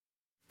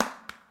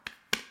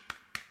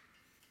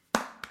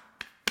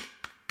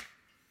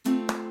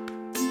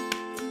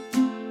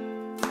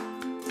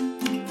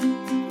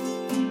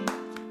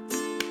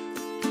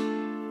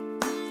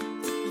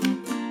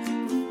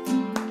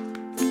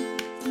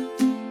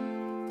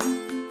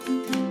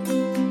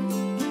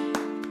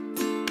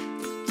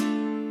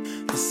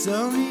It's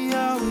only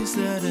always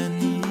that I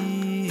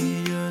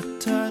need your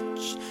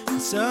touch.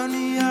 It's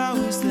only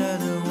always that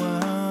I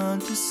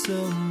want you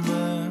so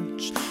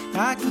much.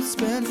 I could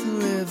spend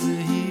forever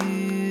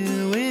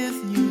here with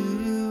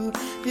you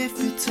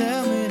if you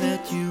tell me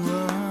that you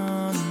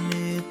want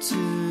me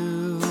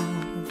to.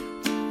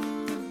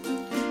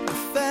 I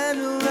found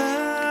a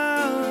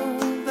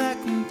love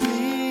that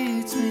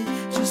completes me.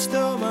 She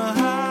stole my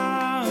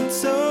heart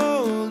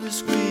so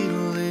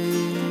discreetly.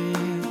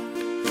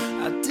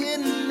 I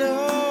didn't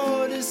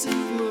notice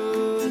it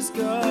was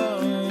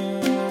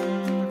gone.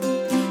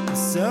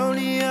 It's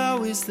only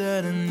always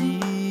that I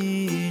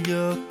need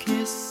your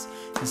kiss.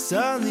 It's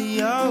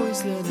only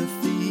always that I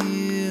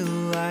feel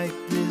like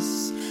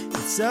this.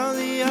 It's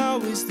only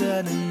always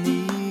that I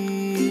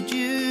need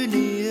you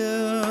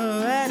near,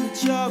 and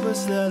it's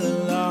yours that I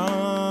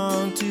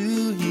long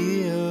to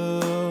hear.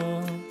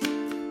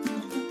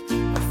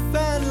 I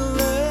found a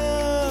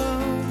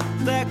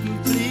love that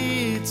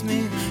completes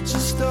me. She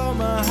stole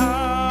my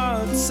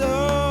heart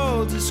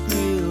so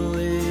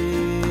discreetly.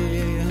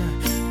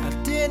 I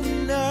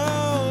didn't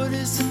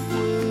notice it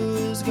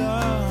was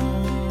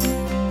gone.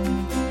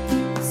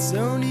 It's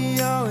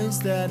only always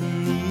that I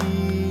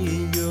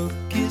need your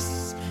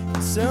kiss.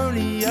 It's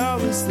only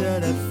always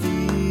that I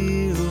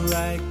feel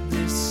like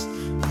this.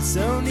 It's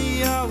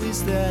only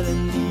always that I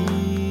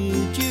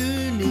need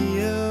you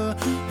near,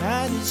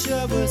 and it's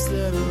your voice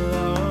that I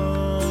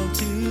long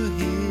to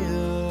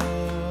hear.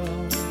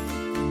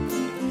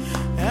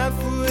 And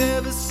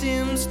forever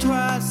seems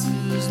twice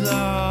as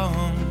long.